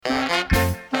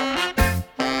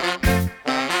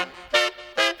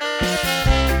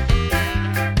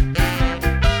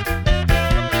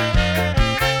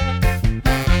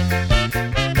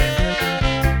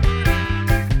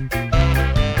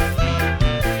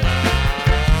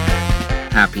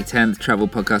Happy 10th Travel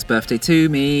Podcast birthday to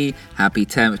me. Happy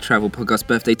 10th Travel Podcast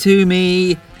birthday to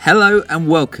me. Hello and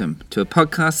welcome to a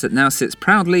podcast that now sits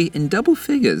proudly in double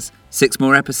figures. 6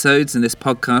 more episodes and this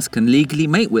podcast can legally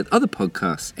mate with other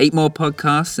podcasts. 8 more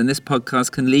podcasts and this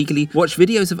podcast can legally watch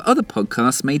videos of other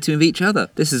podcasts made to with each other.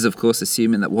 This is of course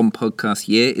assuming that 1 podcast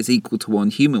year is equal to 1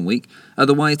 human week.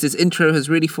 Otherwise this intro has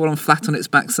really fallen flat on its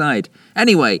backside.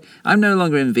 Anyway, I'm no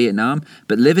longer in Vietnam,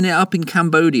 but living it up in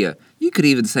Cambodia. You could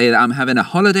even say that I'm having a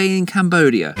holiday in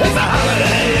Cambodia. It's a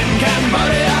holiday in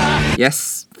Cambodia!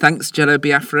 Yes, thanks Jello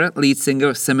Biafra, lead singer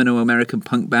of seminal American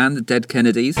punk band The Dead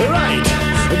Kennedys. Right.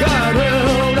 God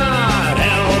will not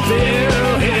help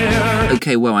you here.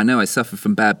 Okay, well, I know I suffer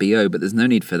from bad BO, but there's no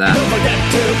need for that. Don't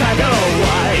forget to pack your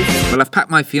wife. Well, I've packed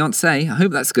my fiancée. I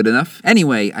hope that's good enough.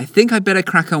 Anyway, I think I'd better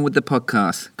crack on with the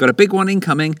podcast. Got a big one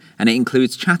incoming, and it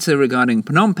includes chatter regarding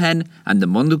Phnom Penh and the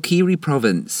Mondulkiri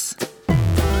province.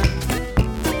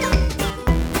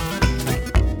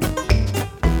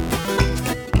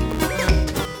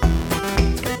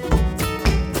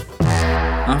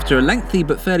 After a lengthy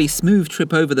but fairly smooth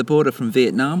trip over the border from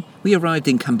Vietnam, we arrived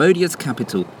in Cambodia's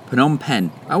capital, Phnom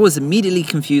Penh. I was immediately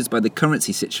confused by the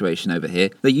currency situation over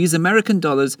here. They use American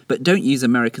dollars but don't use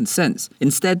American cents.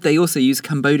 Instead, they also use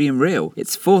Cambodian riel.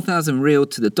 It's 4,000 riel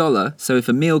to the dollar, so if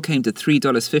a meal came to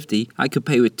 $3.50, I could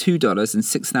pay with $2 and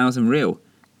 6,000 riel.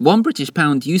 1 British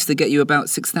pound used to get you about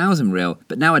 6,000 riel,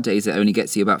 but nowadays it only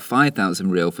gets you about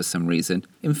 5,000 riel for some reason.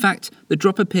 In fact, the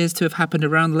drop appears to have happened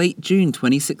around late June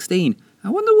 2016. I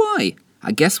wonder why.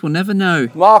 I guess we'll never know.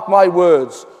 Mark my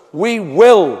words, we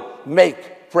will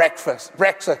make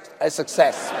Brexit a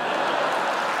success.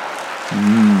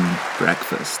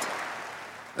 Breakfast.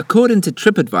 According to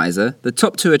TripAdvisor, the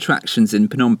top 2 attractions in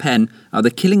Phnom Penh are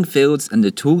the Killing Fields and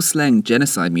the Tuol Sleng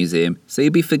Genocide Museum, so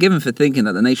you'd be forgiven for thinking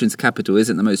that the nation's capital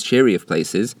isn't the most cheery of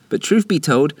places. But truth be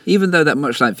told, even though that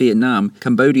much like Vietnam,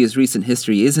 Cambodia's recent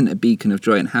history isn't a beacon of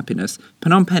joy and happiness,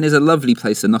 Phnom Penh is a lovely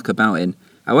place to knock about in.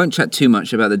 I won't chat too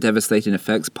much about the devastating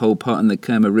effects Pol Pot and the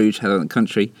Khmer Rouge had on the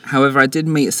country. However, I did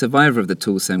meet a survivor of the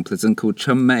Tuol Sleng prison called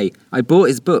Chum May. I bought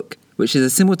his book, which is a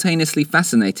simultaneously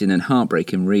fascinating and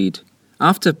heartbreaking read.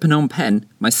 After Phnom Penh,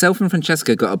 myself and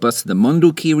Francesca got a bus to the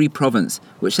Mondulkiri province,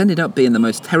 which ended up being the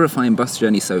most terrifying bus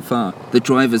journey so far. The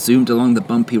driver zoomed along the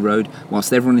bumpy road,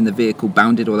 whilst everyone in the vehicle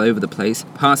bounded all over the place,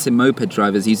 passing moped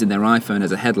drivers using their iPhone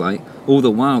as a headlight. All the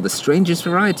while, the strangest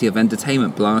variety of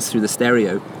entertainment blasts through the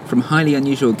stereo, from highly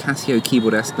unusual Casio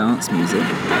keyboard-esque dance music,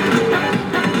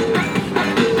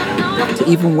 to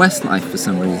even Westlife for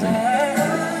some reason.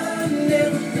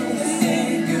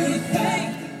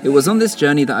 It was on this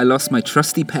journey that I lost my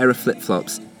trusty pair of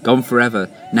flip-flops, gone forever,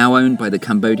 now owned by the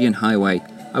Cambodian highway.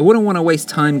 I wouldn't want to waste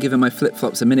time giving my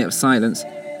flip-flops a minute of silence,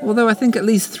 although I think at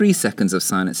least 3 seconds of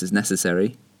silence is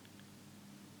necessary.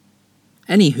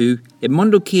 Anywho, in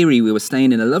Mondulkiri we were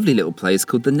staying in a lovely little place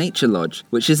called the Nature Lodge,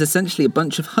 which is essentially a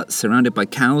bunch of huts surrounded by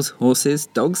cows, horses,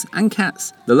 dogs and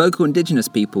cats. The local indigenous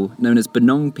people, known as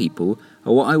Benong people,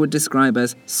 are what I would describe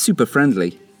as super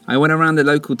friendly. I went around the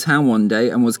local town one day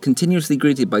and was continuously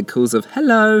greeted by calls of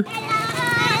hello.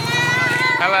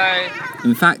 Hello.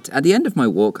 In fact, at the end of my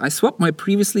walk, I swapped my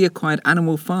previously acquired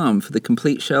Animal Farm for the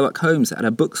complete Sherlock Holmes at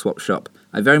a book swap shop.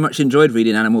 I very much enjoyed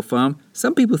reading Animal Farm.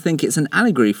 Some people think it's an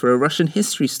allegory for a Russian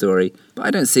history story, but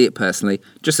I don't see it personally.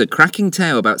 Just a cracking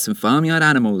tale about some farmyard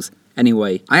animals.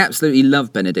 Anyway, I absolutely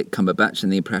love Benedict Cumberbatch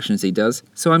and the impressions he does,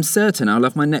 so I'm certain I'll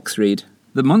love my next read.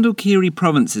 The Mondulkiri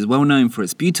province is well known for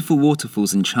its beautiful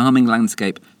waterfalls and charming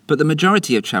landscape, but the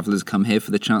majority of travellers come here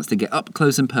for the chance to get up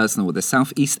close and personal with the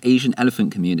Southeast Asian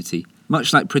elephant community.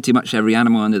 Much like pretty much every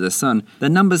animal under the sun, their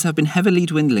numbers have been heavily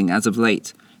dwindling as of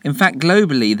late. In fact,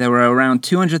 globally, there were around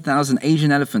 200,000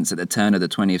 Asian elephants at the turn of the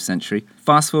 20th century.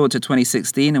 Fast forward to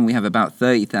 2016 and we have about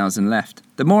 30,000 left.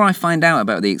 The more I find out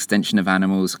about the extinction of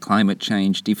animals, climate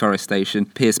change, deforestation,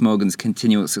 Piers Morgan's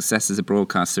continual success as a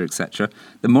broadcaster, etc.,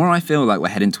 the more I feel like we're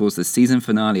heading towards the season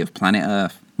finale of Planet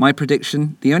Earth. My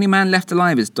prediction, the only man left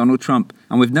alive is Donald Trump,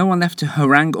 and with no one left to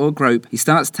harangue or grope, he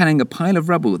starts telling a pile of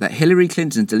rubble that Hillary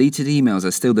Clinton's deleted emails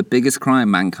are still the biggest crime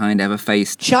mankind ever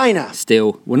faced. China!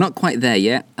 Still, we're not quite there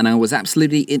yet, and I was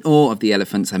absolutely in awe of the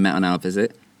elephants I met on our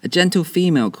visit. A gentle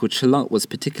female called Charlotte was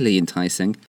particularly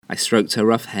enticing. I stroked her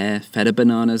rough hair, fed her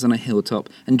bananas on a hilltop,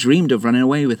 and dreamed of running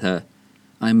away with her.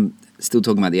 I'm still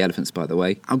talking about the elephants, by the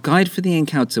way. Our guide for the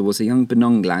encounter was a young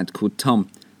Benong lad called Tom,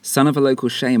 son of a local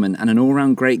shaman and an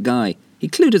all-round great guy. He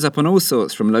clued us up on all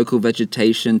sorts, from local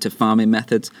vegetation to farming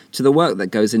methods to the work that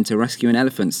goes into rescuing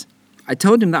elephants. I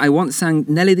told him that I once sang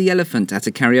Nelly the Elephant at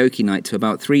a karaoke night to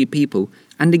about 3 people,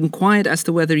 and inquired as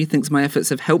to whether he thinks my efforts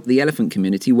have helped the elephant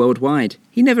community worldwide.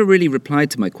 He never really replied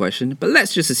to my question, but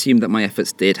let's just assume that my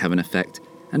efforts did have an effect,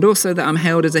 and also that I'm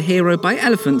hailed as a hero by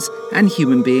elephants and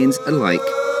human beings alike.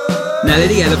 Nelly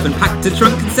the elephant packed a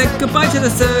trunk and said goodbye to the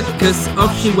circus.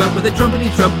 Off she went with a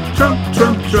trumpety trump, trump,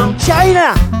 trump, trump.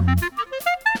 China!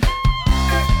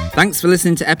 Thanks for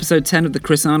listening to episode 10 of the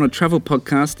Chris Arnold Travel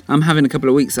Podcast. I'm having a couple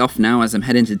of weeks off now as I'm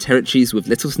heading to territories with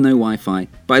little to no Wi-Fi.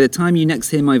 By the time you next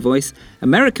hear my voice,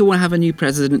 America will have a new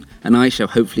president and I shall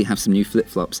hopefully have some new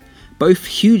flip-flops. Both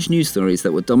huge news stories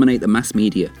that will dominate the mass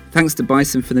media. Thanks to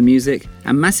Bison for the music,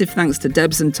 and massive thanks to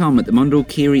Debs and Tom at the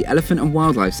Mondulkiri Elephant and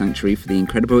Wildlife Sanctuary for the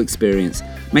incredible experience.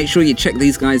 Make sure you check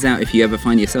these guys out if you ever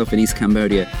find yourself in East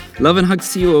Cambodia. Love and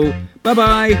hugs to you all.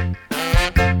 Bye-bye!